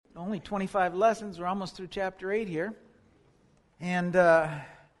only 25 lessons. We're almost through chapter 8 here. And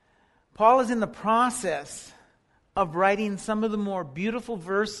Paul is in the process of writing some of the more beautiful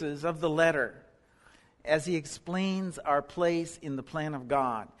verses of the letter as he explains our place in the plan of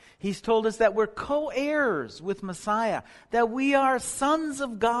God. He's told us that we're co-heirs with Messiah, that we are sons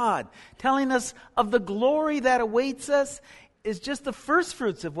of God, telling us of the glory that awaits us is just the first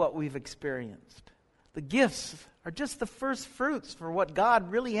fruits of what we've experienced. The gifts are just the first fruits for what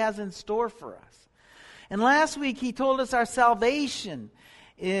God really has in store for us. And last week he told us our salvation,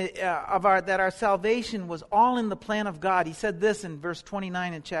 that our salvation was all in the plan of God. He said this in verse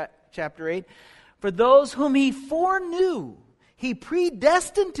 29 in chapter 8. For those whom he foreknew, he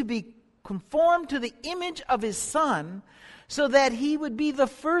predestined to be conformed to the image of his Son, so that he would be the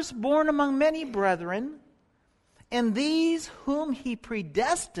firstborn among many brethren. And these whom he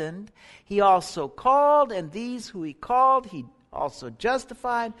predestined, he also called. And these who he called, he also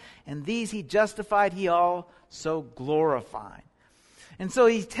justified. And these he justified, he also glorified. And so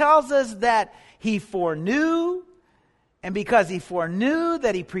he tells us that he foreknew. And because he foreknew,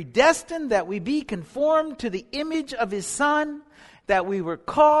 that he predestined that we be conformed to the image of his Son, that we were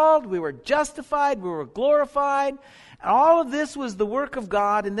called, we were justified, we were glorified. And all of this was the work of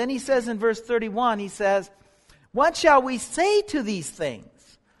God. And then he says in verse 31, he says, what shall we say to these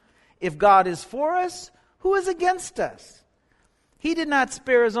things? If God is for us, who is against us? He did not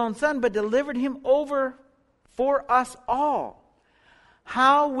spare his own Son, but delivered him over for us all.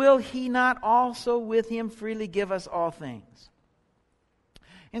 How will he not also with him freely give us all things?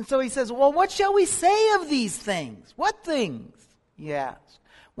 And so he says, well, what shall we say of these things? What things? He asks.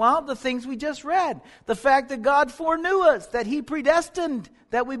 Well, the things we just read. The fact that God foreknew us, that he predestined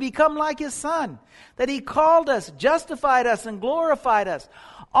that we become like his Son, that he called us, justified us, and glorified us.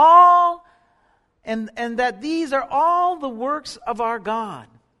 All, and that these are all the works of our God.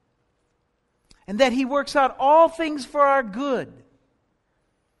 And that he works out all things for our good.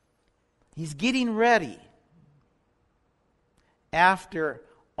 He's getting ready after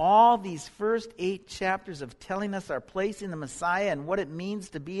all these first 8 chapters of telling us our place in the Messiah and what it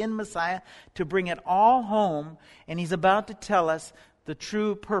means to be in Messiah, to bring it all home. And he's about to tell us the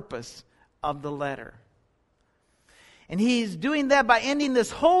true purpose of the letter. And he's doing that by ending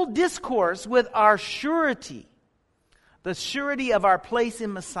this whole discourse with our surety. The surety of our place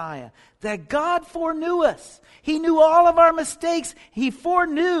in Messiah. That God foreknew us. He knew all of our mistakes. He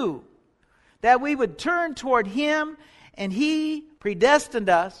foreknew that we would turn toward him, and he predestined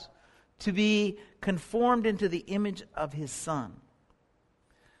us to be conformed into the image of his Son.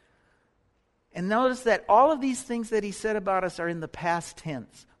 And notice that all of these things that he said about us are in the past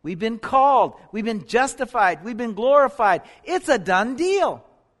tense. We've been called, we've been justified, we've been glorified. It's a done deal.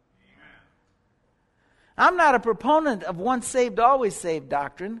 I'm not a proponent of once saved, always saved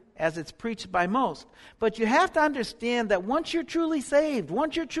doctrine, as it's preached by most. But you have to understand that once you're truly saved,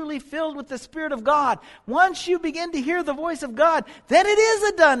 once you're truly filled with the Spirit of God, once you begin to hear the voice of God, then it is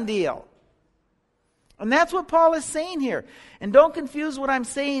a done deal. And that's what Paul is saying here. And don't confuse what I'm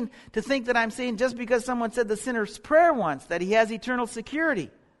saying to think that I'm saying just because someone said the sinner's prayer once, that he has eternal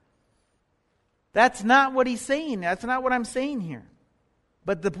security. That's not what he's saying. That's not what I'm saying here.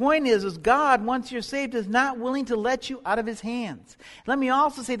 But the point is God, once you're saved, is not willing to let you out of his hands. Let me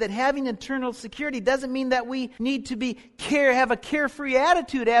also say that having eternal security doesn't mean that we need to have a carefree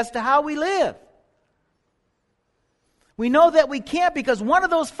attitude as to how we live. We know that we can't, because one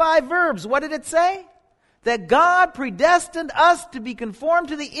of those 5 verbs, what did it say? That God predestined us to be conformed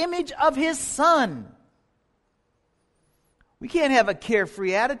to the image of his Son. We can't have a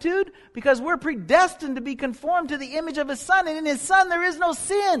carefree attitude because we're predestined to be conformed to the image of his Son. And in his Son there is no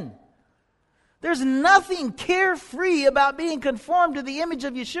sin. There's nothing carefree about being conformed to the image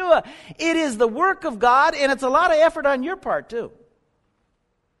of Yeshua. It is the work of God, and it's a lot of effort on your part too.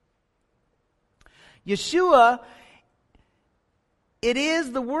 Yeshua, it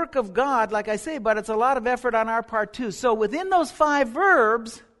is the work of God, like I say, but it's a lot of effort on our part too. So within those 5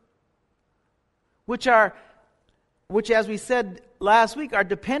 verbs, which as we said last week, are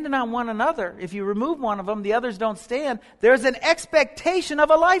dependent on one another. If you remove one of them, the others don't stand. There's an expectation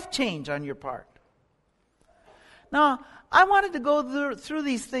of a life change on your part. Now, I wanted to go through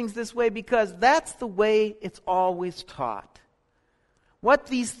these things this way because that's the way it's always taught. What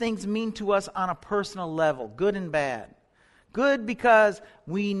these things mean to us on a personal level, good and bad. Good because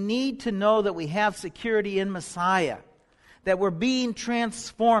we need to know that we have security in Messiah, that we're being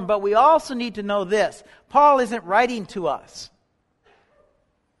transformed. But we also need to know this. Paul isn't writing to us.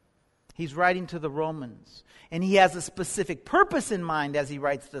 He's writing to the Romans. And he has a specific purpose in mind as he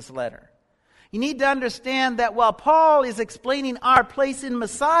writes this letter. You need to understand that while Paul is explaining our place in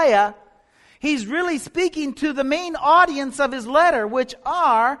Messiah, he's really speaking to the main audience of his letter, which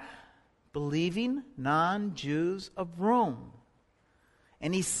are believing non-Jews of Rome.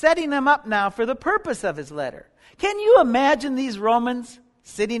 And he's setting them up now for the purpose of his letter. Can you imagine these Romans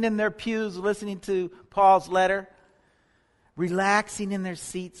sitting in their pews listening to Paul's letter, relaxing in their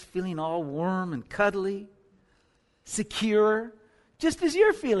seats, feeling all warm and cuddly, secure, just as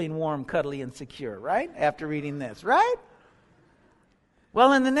you're feeling warm, cuddly, and secure, right? After reading this, right?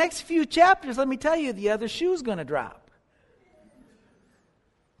 Well, in the next few chapters, let me tell you, the other shoe's going to drop.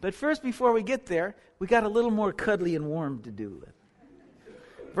 But first, before we get there, we got a little more cuddly and warm to do with.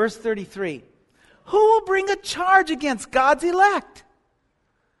 Verse 33. Who will bring a charge against God's elect?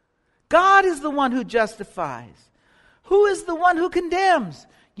 God is the one who justifies. Who is the one who condemns?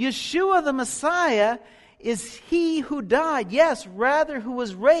 Yeshua the Messiah is he who died. Yes, rather who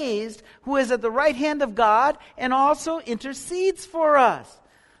was raised, who is at the right hand of God and also intercedes for us.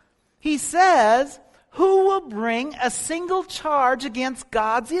 He says, who will bring a single charge against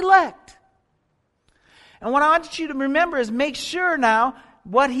God's elect? And what I want you to remember is make sure now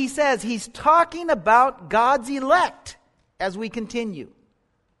what he says. He's talking about God's elect as we continue.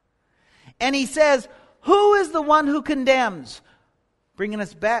 And he says, who is the one who condemns? Bringing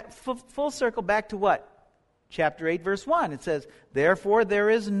us back, full circle back to what? Chapter 8, verse 1. It says, therefore there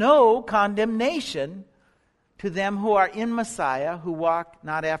is no condemnation to them who are in Messiah, who walk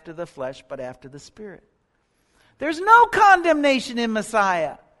not after the flesh, but after the Spirit. There's no condemnation in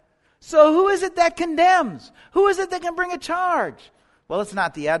Messiah. So who is it that condemns? Who is it that can bring a charge? Well, it's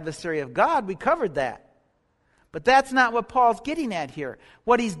not the adversary of God. We covered that. But that's not what Paul's getting at here.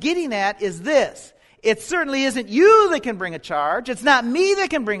 What he's getting at is this. It certainly isn't you that can bring a charge. It's not me that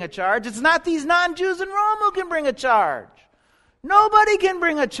can bring a charge. It's not these non-Jews in Rome who can bring a charge. Nobody can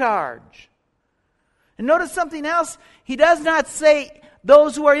bring a charge. And notice something else. He does not say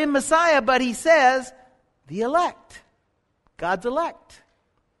those who are in Messiah, but he says the elect. God's elect.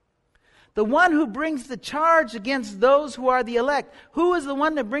 The one who brings the charge against those who are the elect. Who is the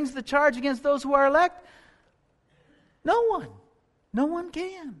one that brings the charge against those who are elect? No one. No one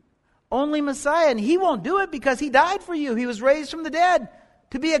can. Only Messiah. And he won't do it because he died for you. He was raised from the dead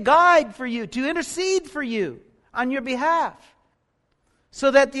to be a guide for you, to intercede for you on your behalf,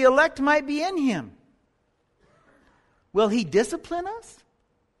 so that the elect might be in him. Will he discipline us?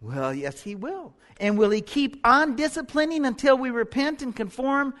 Well, yes, he will. And will he keep on disciplining until we repent and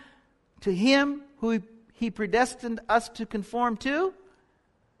conform to him who he predestined us to conform to?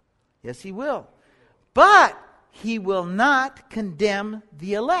 Yes, he will. But he will not condemn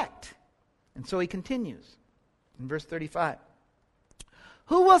the elect. And so he continues in verse 35.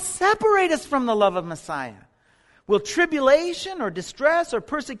 Who will separate us from the love of Messiah? Will tribulation or distress or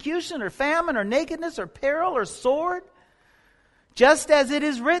persecution or famine or nakedness or peril or sword? Just as it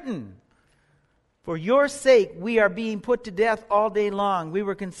is written, for your sake we are being put to death all day long. We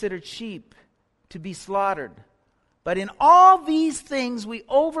were considered sheep to be slaughtered. But in all these things we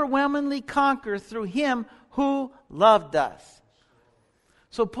overwhelmingly conquer through him who loved us.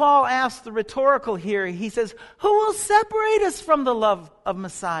 So Paul asks the rhetorical here. He says, who will separate us from the love of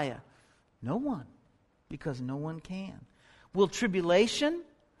Messiah? No one, because no one can. Will tribulation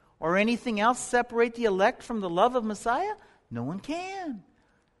or anything else separate the elect from the love of Messiah? No one can.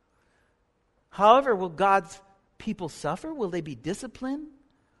 However, will God's people suffer? Will they be disciplined?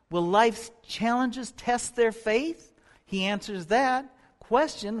 Will life's challenges test their faith? He answers that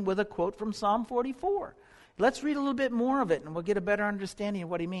question with a quote from Psalm 44. Let's read a little bit more of it and we'll get a better understanding of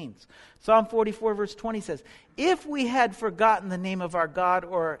what he means. Psalm 44 verse 20 says, if we had forgotten the name of our God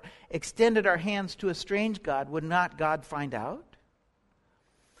or extended our hands to a strange God, would not God find out?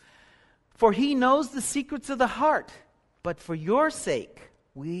 For he knows the secrets of the heart, but for your sake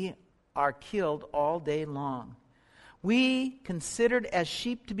we are killed all day long. We considered as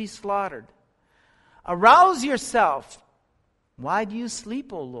sheep to be slaughtered. Arouse yourself. Why do you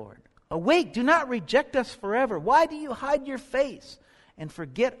sleep, O Lord? Awake, do not reject us forever. Why do you hide your face and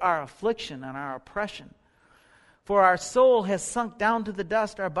forget our affliction and our oppression? For our soul has sunk down to the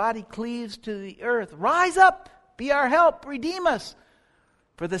dust, our body cleaves to the earth. Rise up, be our help, redeem us,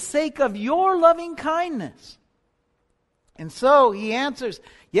 for the sake of your loving kindness. And so he answers,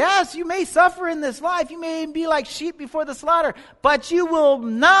 yes, you may suffer in this life. You may be like sheep before the slaughter, but you will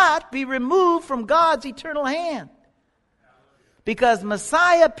not be removed from God's eternal hand. Because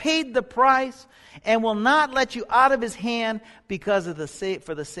Messiah paid the price and will not let you out of his hand because of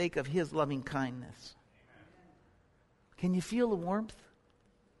for the sake of his loving kindness. Can you feel the warmth?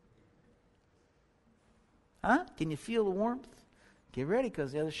 Huh? Can you feel the warmth? Get ready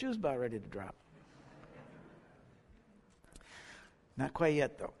because the other shoe's about ready to drop. Not quite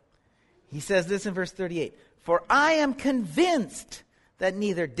yet, though. He says this in verse 38. For I am convinced that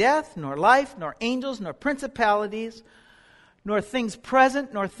neither death, nor life, nor angels, nor principalities, nor things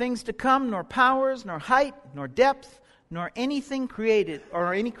present, nor things to come, nor powers, nor height, nor depth, nor anything created,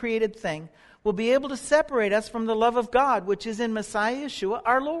 or any created thing, will be able to separate us from the love of God, which is in Messiah Yeshua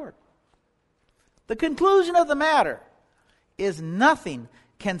our Lord. The conclusion of the matter is nothing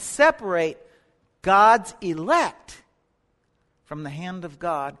can separate God's elect from the hand of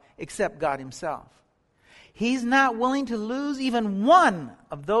God except God himself. He's not willing to lose even one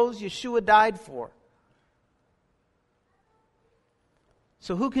of those Yeshua died for.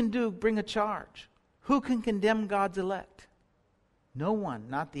 So who can bring a charge? Who can condemn God's elect? No one.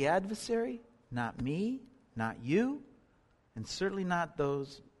 Not the adversary, not me, not you, and certainly not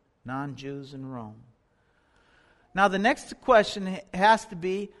those non-Jews in Rome. Now the next question has to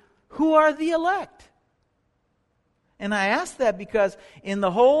be, who are the elect? And I ask that because in the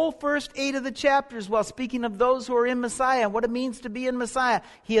whole first 8 of the chapters, while speaking of those who are in Messiah, what it means to be in Messiah,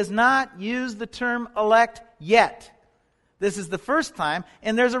 he has not used the term elect yet. This is the first time,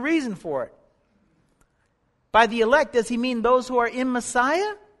 and there's a reason for it. By the elect, does he mean those who are in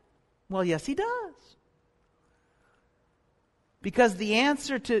Messiah? Well, yes, he does. Because the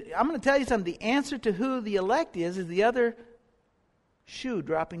answer to, I'm going to tell you something, the answer to who the elect is the other shoe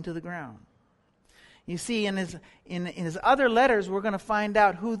dropping to the ground. You see, in his other letters, we're going to find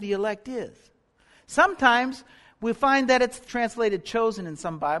out who the elect is. Sometimes we find that it's translated chosen in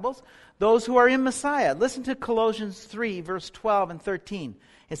some Bibles. Those who are in Messiah. Listen to Colossians 3, verse 12 and 13.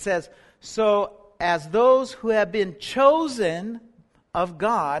 It says, so as those who have been chosen of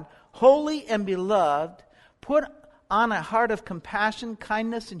God, holy and beloved, put on a heart of compassion,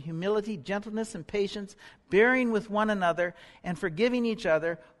 kindness, and humility, gentleness, and patience, bearing with one another, and forgiving each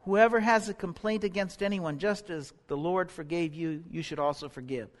other. Whoever has a complaint against anyone, just as the Lord forgave you, you should also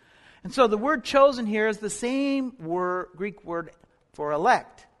forgive. And so the word chosen here is the same Greek word for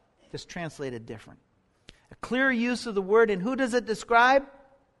elect, just translated different. A clear use of the word, and who does it describe?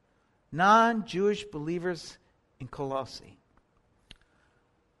 Non-Jewish believers in Colossae.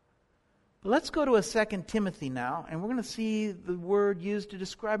 Let's go to a 2 Timothy now, and we're going to see the word used to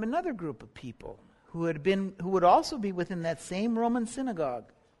describe another group of people who would also be within that same Roman synagogue.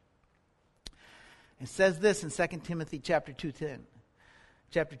 It says this in 2 Timothy chapter 2,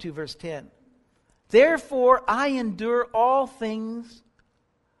 verse 10. Therefore I endure all things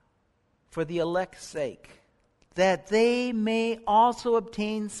for the elect's sake, that they may also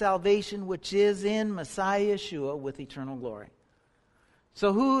obtain salvation which is in Messiah Yeshua with eternal glory.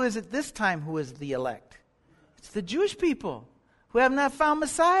 So who is it this time who is the elect? It's the Jewish people who have not found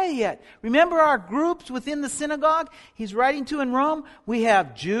Messiah yet. Remember our groups within the synagogue he's writing to in Rome? We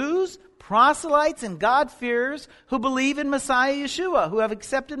have Jews, proselytes, and God-fearers who believe in Messiah Yeshua, who have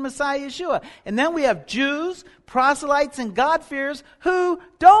accepted Messiah Yeshua. And then we have Jews, proselytes, and God-fearers who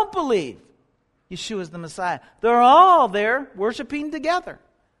don't believe Yeshua is the Messiah. They're all there worshiping together.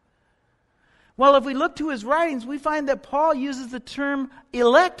 Well, if we look to his writings, we find that Paul uses the term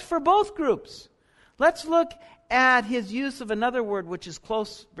elect for both groups. Let's look at his use of another word which is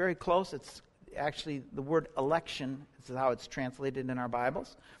close, very close. It's actually the word election. This is how it's translated in our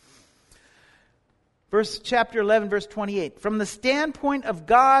Bibles. Chapter 11, verse 28. From the standpoint of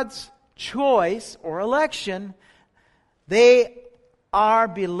God's choice or election, they are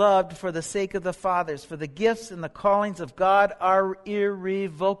beloved for the sake of the fathers, for the gifts and the callings of God are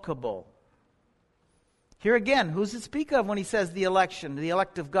irrevocable. Here again, who's it speak of when he says the election, the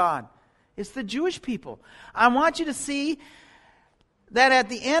elect of God? It's the Jewish people. I want you to see that at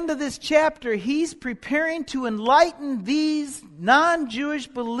the end of this chapter, he's preparing to enlighten these non-Jewish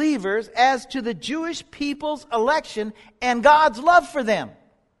believers as to the Jewish people's election and God's love for them.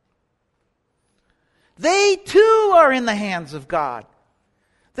 They too are in the hands of God.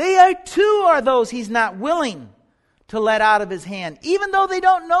 They too are those he's not willing to let out of his hand. Even though they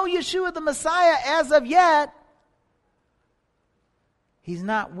don't know Yeshua the Messiah as of yet, he's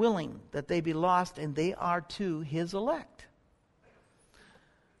not willing that they be lost, and they are too his elect.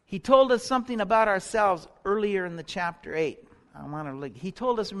 He told us something about ourselves earlier in the chapter 8. He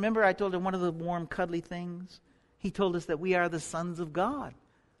told us, remember I told him one of the warm, cuddly things? He told us that we are the sons of God.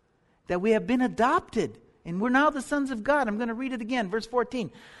 That we have been adopted, and we're now the sons of God. I'm going to read it again, verse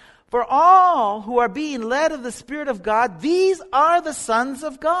 14. For all who are being led of the Spirit of God, these are the sons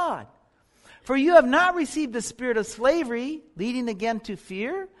of God. For you have not received the spirit of slavery, leading again to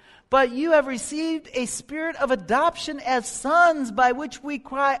fear, But you have received a spirit of adoption as sons, by which we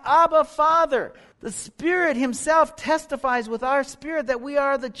cry, Abba, Father. The Spirit himself testifies with our spirit that we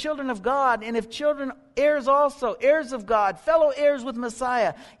are the children of God, and if children, heirs also, heirs of God, fellow heirs with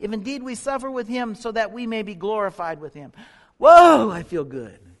Messiah, if indeed we suffer with him, so that we may be glorified with him. Whoa, I feel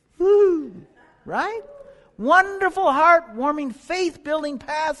good. Woo! Right? Wonderful, heart-warming, faith-building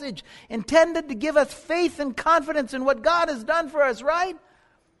passage intended to give us faith and confidence in what God has done for us, right?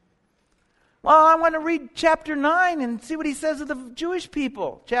 Well, I want to read chapter 9 and see what he says of the Jewish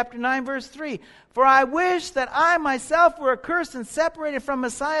people. Chapter 9, verse 3. For I wish that I myself were accursed and separated from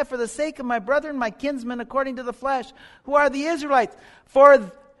Messiah for the sake of my brethren, my kinsmen, according to the flesh, who are the Israelites.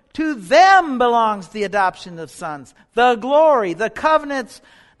 For to them belongs the adoption of sons, the glory, the covenants,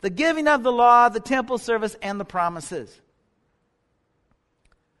 the giving of the law, the temple service, and the promises.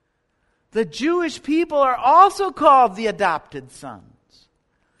 The Jewish people are also called the adopted sons.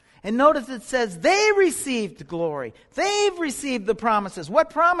 And notice it says they received glory. They've received the promises. What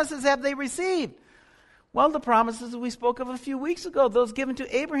promises have they received? Well, the promises we spoke of a few weeks ago, those given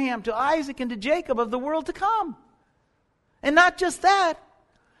to Abraham, to Isaac, and to Jacob of the world to come. And not just that,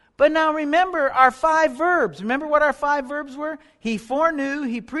 but now remember our 5 verbs. Remember what our 5 verbs were? He foreknew,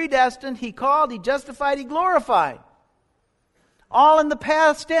 he predestined, he called, he justified, he glorified. All in the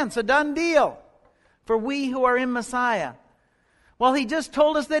past tense, a done deal for we who are in Messiah. Well, he just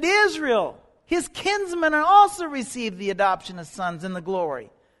told us that Israel, his kinsmen, are also received the adoption as sons in the glory.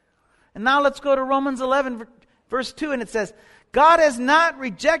 And now let's go to Romans 11, verse 2, and it says, God has not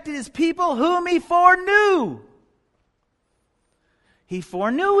rejected his people whom he foreknew. He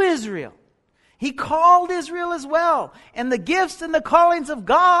foreknew Israel. He called Israel as well. And the gifts and the callings of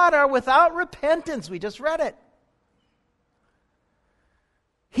God are without repentance. We just read it.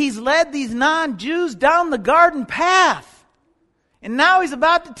 He's led these non-Jews down the garden path. And now he's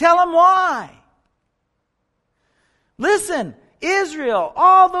about to tell them why. Listen, Israel,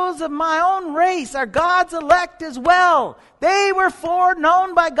 all those of my own race are God's elect as well. They were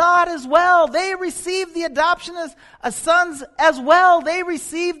foreknown by God as well. They received the adoption as sons as well. They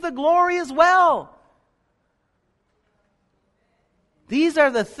received the glory as well. These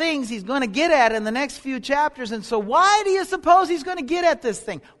are the things he's going to get at in the next few chapters. And so why do you suppose he's going to get at this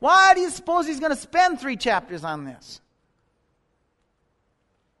thing? Why do you suppose he's going to spend 3 chapters on this?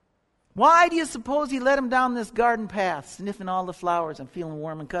 Why do you suppose he led him down this garden path, sniffing all the flowers and feeling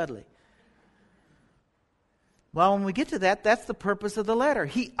warm and cuddly? Well, when we get to that, that's the purpose of the letter.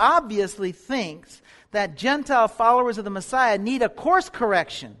 He obviously thinks that Gentile followers of the Messiah need a course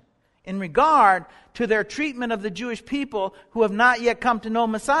correction in regard to their treatment of the Jewish people who have not yet come to know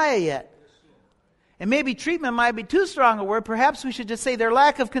Messiah yet. And maybe treatment might be too strong a word. Perhaps we should just say their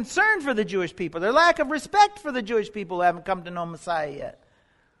lack of concern for the Jewish people, their lack of respect for the Jewish people who haven't come to know Messiah yet.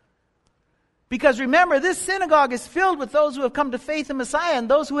 Because remember, this synagogue is filled with those who have come to faith in Messiah and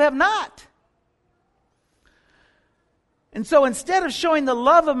those who have not. And so instead of showing the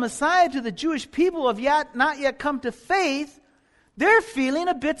love of Messiah to the Jewish people who have not yet come to faith, they're feeling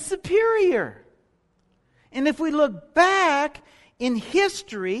a bit superior. And if we look back in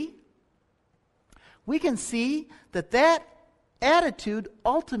history, we can see that that attitude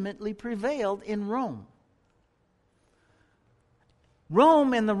ultimately prevailed in Rome.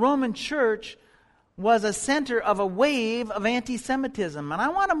 Rome and the Roman Church was a center of a wave of anti-Semitism. And I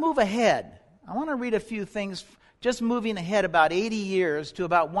want to move ahead. I want to read a few things, just moving ahead about 80 years to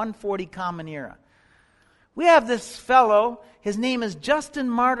about 140 Common Era. We have this fellow, his name is Justin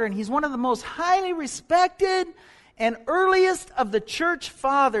Martyr, and he's one of the most highly respected and earliest of the church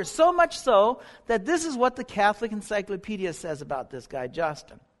fathers, so much so that this is what the Catholic Encyclopedia says about this guy,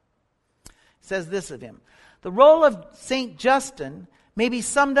 Justin. It says this of him: the role of St. Justin may be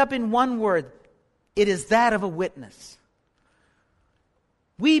summed up in one word. It is that of a witness.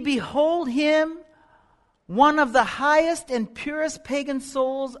 We behold him, one of the highest and purest pagan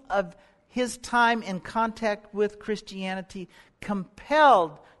souls of his time in contact with Christianity,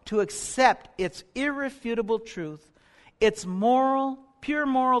 compelled to accept its irrefutable truth, its pure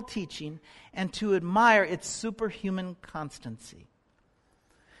moral teaching, and to admire its superhuman constancy.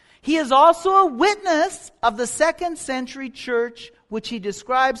 He is also a witness of the 2nd century church, which he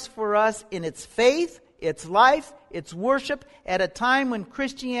describes for us in its faith, its life, its worship, at a time when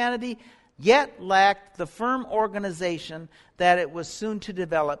Christianity yet lacked the firm organization that it was soon to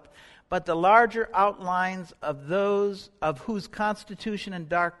develop, but the larger outlines of those of whose constitution and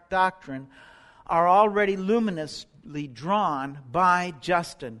doctrine are already luminously drawn by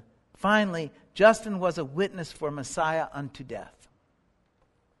Justin. Finally, Justin was a witness for Messiah unto death.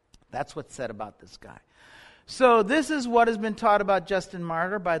 That's what's said about this guy. So this is what has been taught about Justin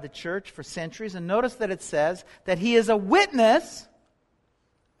Martyr by the church for centuries. And notice that it says that he is a witness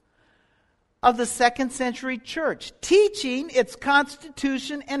of the second century church, teaching its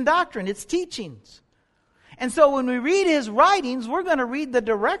constitution and doctrine, its teachings. And so when we read his writings, we're going to read the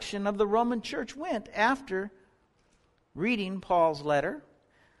direction of the Roman church went after reading Paul's letter.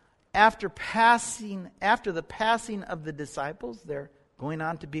 After the passing of the disciples, they're going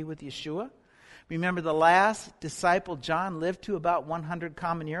on to be with Yeshua. Remember, the last disciple, John, lived to about 100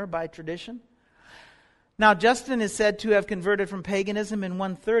 Common Era by tradition. Now, Justin is said to have converted from paganism in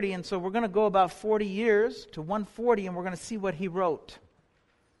 130, and so we're going to go about 40 years to 140, and we're going to see what he wrote.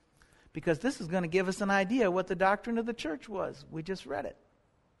 Because this is going to give us an idea what the doctrine of the church was. We just read it.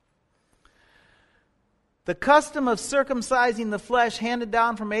 The custom of circumcising the flesh handed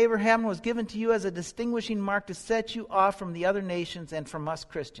down from Abraham was given to you as a distinguishing mark to set you off from the other nations and from us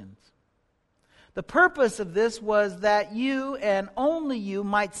Christians. The purpose of this was that you and only you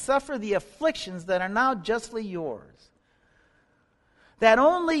might suffer the afflictions that are now justly yours. That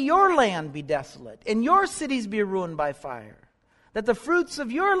only your land be desolate and your cities be ruined by fire. That the fruits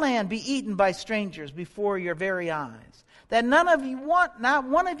of your land be eaten by strangers before your very eyes. That not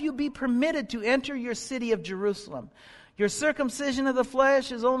one of you be permitted to enter your city of Jerusalem. Your circumcision of the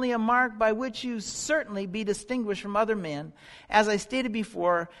flesh is only a mark by which you certainly be distinguished from other men. As I stated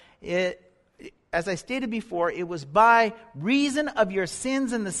before, it was by reason of your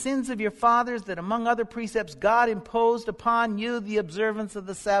sins and the sins of your fathers that among other precepts God imposed upon you the observance of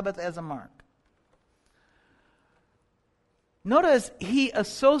the Sabbath as a mark. Notice he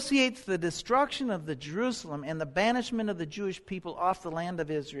associates the destruction of the Jerusalem and the banishment of the Jewish people off the land of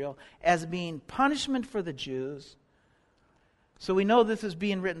Israel as being punishment for the Jews. So we know this is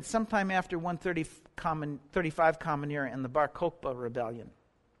being written sometime after 135 Common Era and the Bar Kokhba rebellion.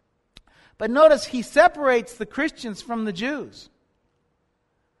 But notice he separates the Christians from the Jews.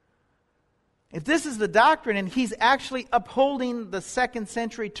 If this is the doctrine and he's actually upholding the second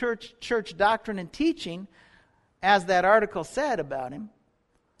century church doctrine and teaching, as that article said about him,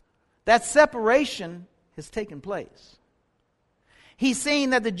 that separation has taken place. He's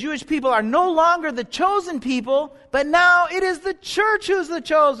saying that the Jewish people are no longer the chosen people, but now it is the church who's the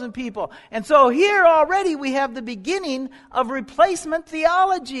chosen people. And so here already we have the beginning of replacement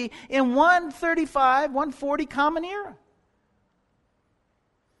theology in 135, 140 Common Era.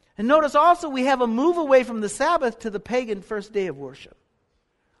 And notice also we have a move away from the Sabbath to the pagan first day of worship.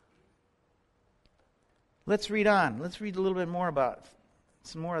 Let's read on. Let's read a little bit more about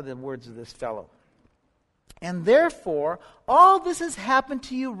some more of the words of this fellow. And therefore, all this has happened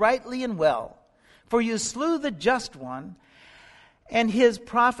to you rightly and well. For you slew the just one and his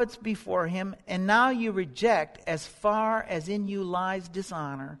prophets before him, and now you reject, as far as in you lies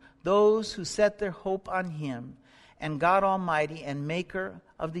dishonor, those who set their hope on him, and God Almighty and Maker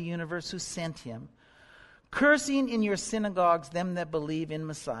of the universe who sent him, cursing in your synagogues them that believe in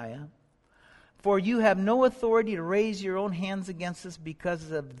Messiah. For you have no authority to raise your own hands against us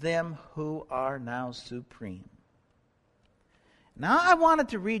because of them who are now supreme. Now I wanted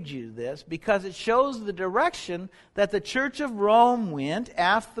to read you this because it shows the direction that the Church of Rome went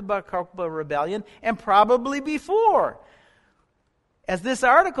after the Bar Kokhba rebellion and probably before. As this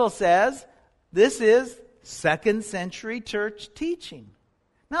article says, this is second century church teaching.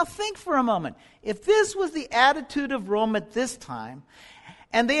 Now think for a moment. If this was the attitude of Rome at this time,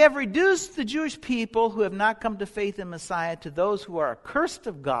 and they have reduced the Jewish people who have not come to faith in Messiah to those who are accursed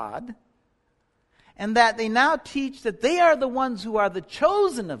of God, and that they now teach that they are the ones who are the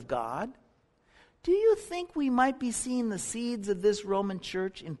chosen of God, do you think we might be seeing the seeds of this Roman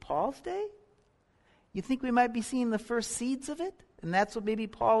church in Paul's day? You think we might be seeing the first seeds of it? And that's what maybe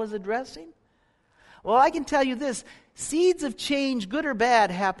Paul is addressing? Well, I can tell you this. Seeds of change, good or bad,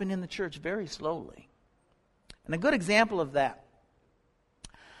 happen in the church very slowly. And a good example of that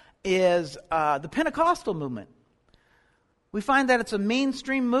is the Pentecostal movement. We find that it's a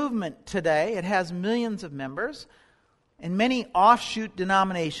mainstream movement today. It has millions of members and many offshoot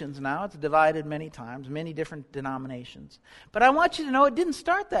denominations now. It's divided many times, many different denominations. But I want you to know it didn't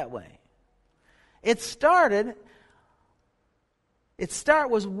start that way. Its start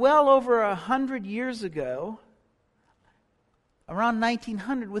was well over 100 years ago, around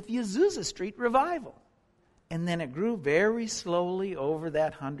 1900, with the Azusa Street revival. And then it grew very slowly over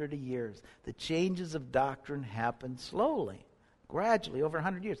that 100 years. The changes of doctrine happened slowly, gradually, over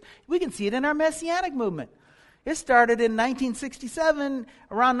 100 years. We can see it in our Messianic movement. It started in 1967,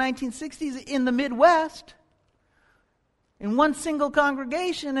 around 1960s, in the Midwest, in one single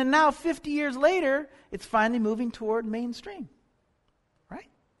congregation, and now 50 years later, it's finally moving toward mainstream. Right?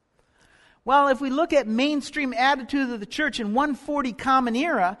 Well, if we look at mainstream attitude of the church in 140 Common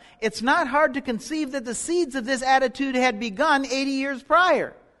Era, it's not hard to conceive that the seeds of this attitude had begun 80 years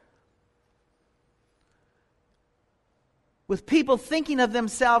prior. With people thinking of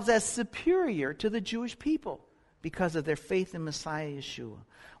themselves as superior to the Jewish people because of their faith in Messiah Yeshua.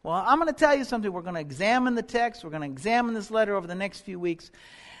 Well, I'm going to tell you something. We're going to examine the text. We're going to examine this letter over the next few weeks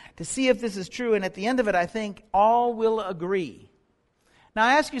to see if this is true. And at the end of it, I think all will agree. Now,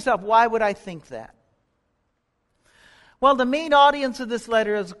 ask yourself, why would I think that? Well, the main audience of this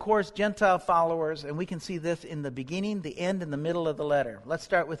letter is, of course, Gentile followers. And we can see this in the beginning, the end, and the middle of the letter. Let's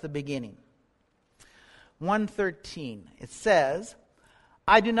start with the beginning. 1:13. It says,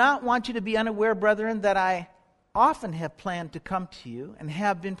 I do not want you to be unaware, brethren, that I often have planned to come to you and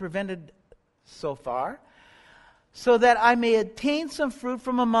have been prevented so far, so that I may obtain some fruit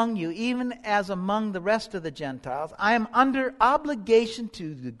from among you, even as among the rest of the Gentiles. I am under obligation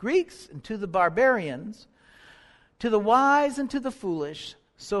to the Greeks and to the barbarians, to the wise and to the foolish.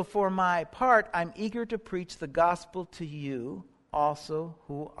 So for my part, I'm eager to preach the gospel to you also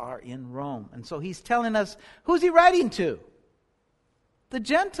who are in Rome. And so he's telling us, who's he writing to? The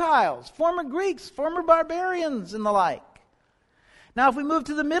Gentiles, former Greeks, former barbarians, and the like. Now, if we move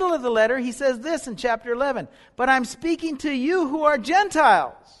to the middle of the letter, he says this in chapter 11, but I'm speaking to you who are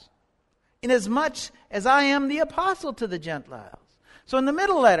Gentiles, inasmuch as I am the apostle to the Gentiles. So in the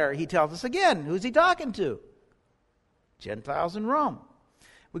middle letter, he tells us again, who's he talking to? Gentiles in Rome.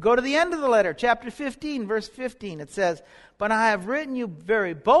 We go to the end of the letter, chapter 15, verse 15. It says, but I have written you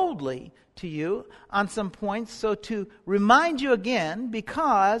very boldly to you on some points, so to remind you again,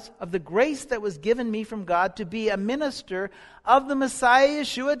 because of the grace that was given me from God to be a minister of the Messiah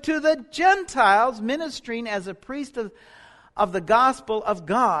Yeshua to the Gentiles, ministering as a priest of the gospel of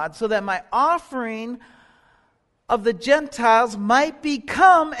God, so that my offering of the Gentiles might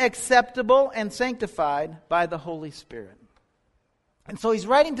become acceptable and sanctified by the Holy Spirit. And so he's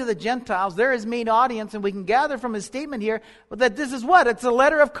writing to the Gentiles. They're his main audience, and we can gather from his statement here that this is what? It's a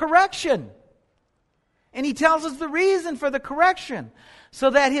letter of correction. And he tells us the reason for the correction, so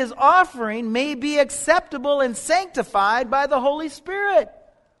that his offering may be acceptable and sanctified by the Holy Spirit.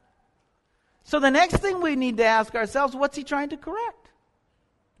 So the next thing we need to ask ourselves, what's he trying to correct?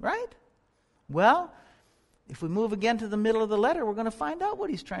 Right? Well, if we move again to the middle of the letter, we're going to find out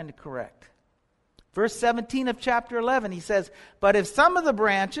what he's trying to correct. Verse 17 of chapter 11, he says, but if some of the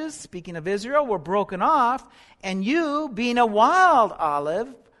branches, speaking of Israel, were broken off, and you, being a wild olive,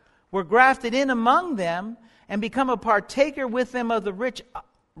 were grafted in among them, and become a partaker with them of the rich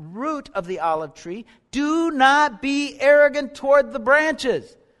root of the olive tree, do not be arrogant toward the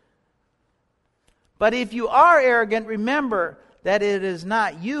branches. But if you are arrogant, remember that it is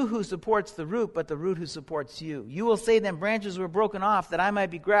not you who supports the root, but the root who supports you. You will say then branches were broken off that I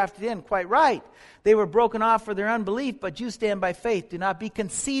might be grafted in. Quite right. They were broken off for their unbelief, but you stand by faith. Do not be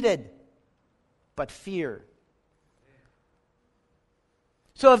conceited, but fear.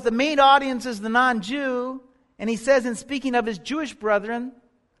 So if the main audience is the non-Jew, and he says in speaking of his Jewish brethren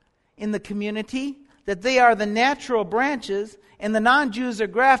in the community, that they are the natural branches, and the non-Jews are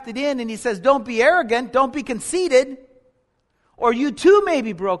grafted in, and he says, don't be arrogant, don't be conceited, or you too may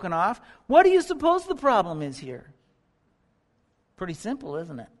be broken off. What do you suppose the problem is here? Pretty simple,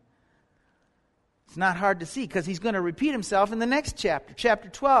 isn't it? It's not hard to see, because he's going to repeat himself in the next chapter. Chapter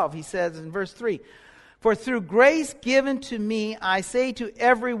 12, he says in verse 3, for through grace given to me, I say to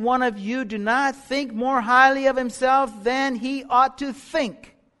every one of you, do not think more highly of himself than he ought to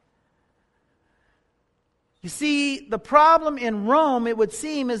think. You see, the problem in Rome, it would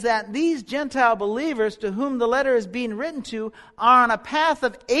seem, is that these Gentile believers to whom the letter is being written to are on a path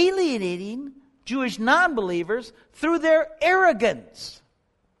of alienating Jewish non-believers through their arrogance.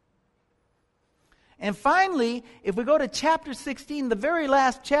 And finally, if we go to chapter 16, the very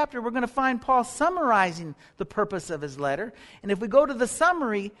last chapter, we're going to find Paul summarizing the purpose of his letter. And if we go to the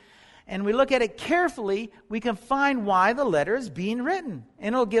summary and we look at it carefully, we can find why the letter is being written.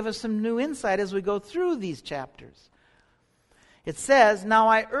 And it'll give us some new insight as we go through these chapters. It says, now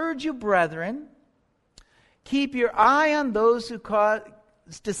I urge you, brethren, keep your eye on those who cause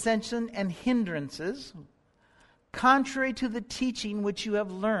dissension and hindrances, contrary to the teaching which you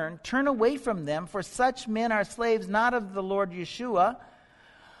have learned. Turn away from them, for such men are slaves not of the Lord Yeshua,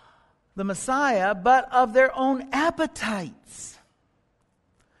 the Messiah, but of their own appetites.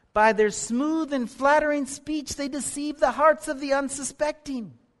 By their smooth and flattering speech, they deceive the hearts of the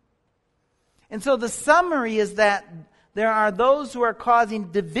unsuspecting. And so the summary is that there are those who are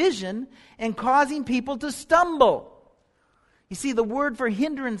causing division and causing people to stumble. You see, the word for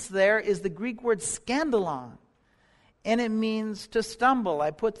hindrance there is the Greek word scandalon. and it means to stumble.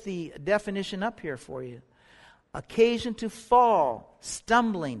 I put the definition up here for you. Occasion to fall,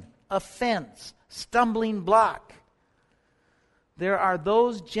 stumbling, offense, stumbling block. There are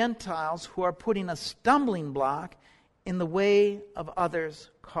those Gentiles who are putting a stumbling block in the way of others,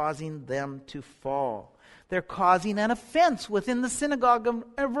 causing them to fall. They're causing an offense within the synagogue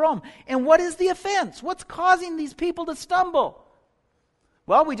of Rome. And what is the offense? What's causing these people to stumble?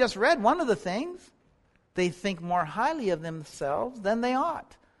 Well, we just read one of the things. They think more highly of themselves than they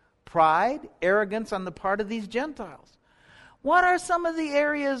ought. Pride, arrogance on the part of these Gentiles. What are some of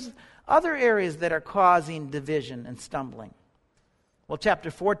the other areas that are causing division and stumbling? Well,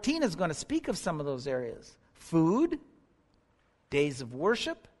 chapter 14 is going to speak of some of those areas. Food, days of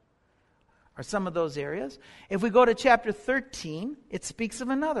worship are some of those areas. If we go to chapter 13, it speaks of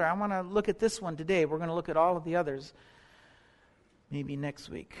another. I want to look at this one today. We're going to look at all of the others maybe next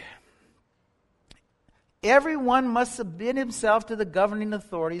week. Everyone must submit himself to the governing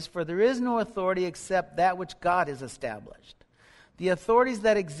authorities, for there is no authority except that which God has established. The authorities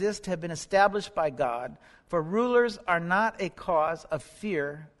that exist have been established by God, for rulers are not a cause of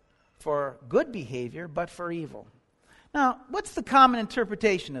fear for good behavior, but for evil. Now, what's the common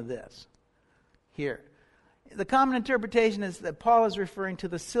interpretation of this here? The common interpretation is that Paul is referring to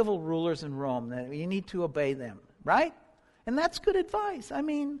the civil rulers in Rome, that you need to obey them, right? And that's good advice. I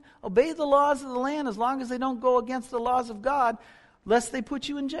mean, obey the laws of the land as long as they don't go against the laws of God, lest they put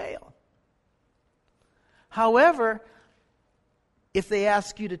you in jail. However, if they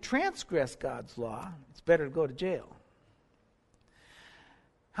ask you to transgress God's law, it's better to go to jail.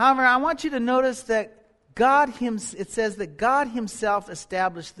 However, I want you to notice that it says that God himself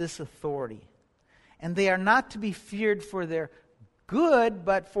established this authority. And they are not to be feared for their good,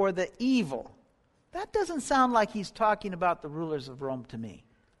 but for the evil. That doesn't sound like he's talking about the rulers of Rome to me.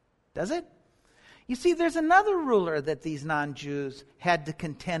 Does it? You see, there's another ruler that these non-Jews had to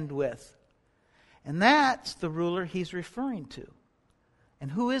contend with. And that's the ruler he's referring to.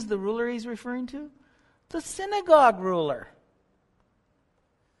 And who is the ruler he's referring to? The synagogue ruler.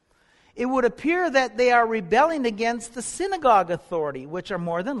 It would appear that they are rebelling against the synagogue authority, which are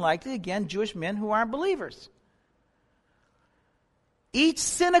more than likely, again, Jewish men who aren't believers. Each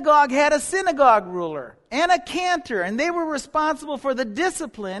synagogue had a synagogue ruler and a cantor, and they were responsible for the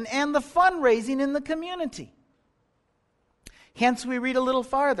discipline and the fundraising in the community. Hence, we read a little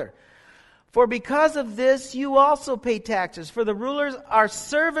farther. For because of this, you also pay taxes, for the rulers are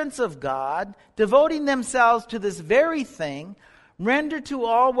servants of God, devoting themselves to this very thing. Render to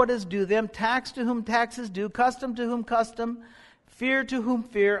all what is due them, tax to whom tax is due, custom to whom custom, fear to whom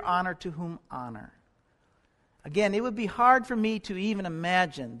fear, honor to whom honor. Again, it would be hard for me to even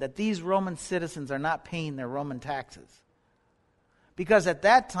imagine that these Roman citizens are not paying their Roman taxes. Because at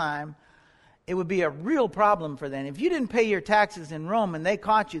that time, it would be a real problem for them. If you didn't pay your taxes in Rome and they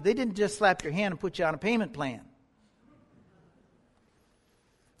caught you, they didn't just slap your hand and put you on a payment plan.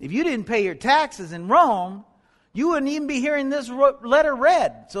 If you didn't pay your taxes in Rome, you wouldn't even be hearing this letter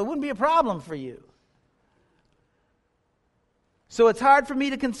read, so it wouldn't be a problem for you. So it's hard for me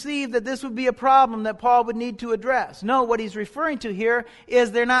to conceive that this would be a problem that Paul would need to address. No, what he's referring to here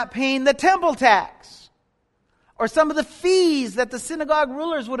is they're not paying the temple tax or some of the fees that the synagogue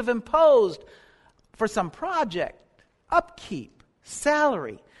rulers would have imposed for some project, upkeep,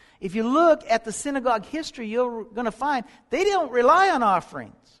 salary. If you look at the synagogue history, you're going to find they don't rely on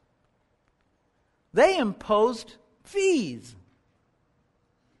offerings. They imposed fees.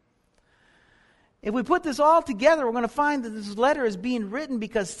 If we put this all together, we're going to find that this letter is being written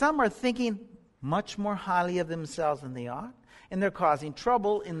because some are thinking much more highly of themselves than they ought, and they're causing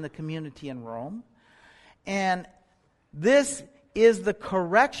trouble in the community in Rome. And this is the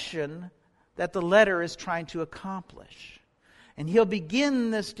correction that the letter is trying to accomplish. And he'll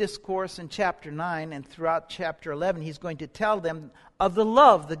begin this discourse in chapter 9, and throughout chapter 11, he's going to tell them of the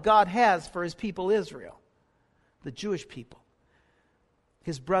love that God has for his people Israel, the Jewish people,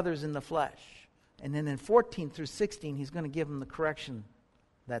 his brothers in the flesh. And then in 14 through 16, he's going to give them the correction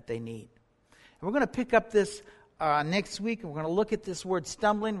that they need. And we're going to pick up this next week, and we're going to look at this word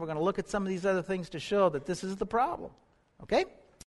stumbling. We're going to look at some of these other things to show that this is the problem. Okay?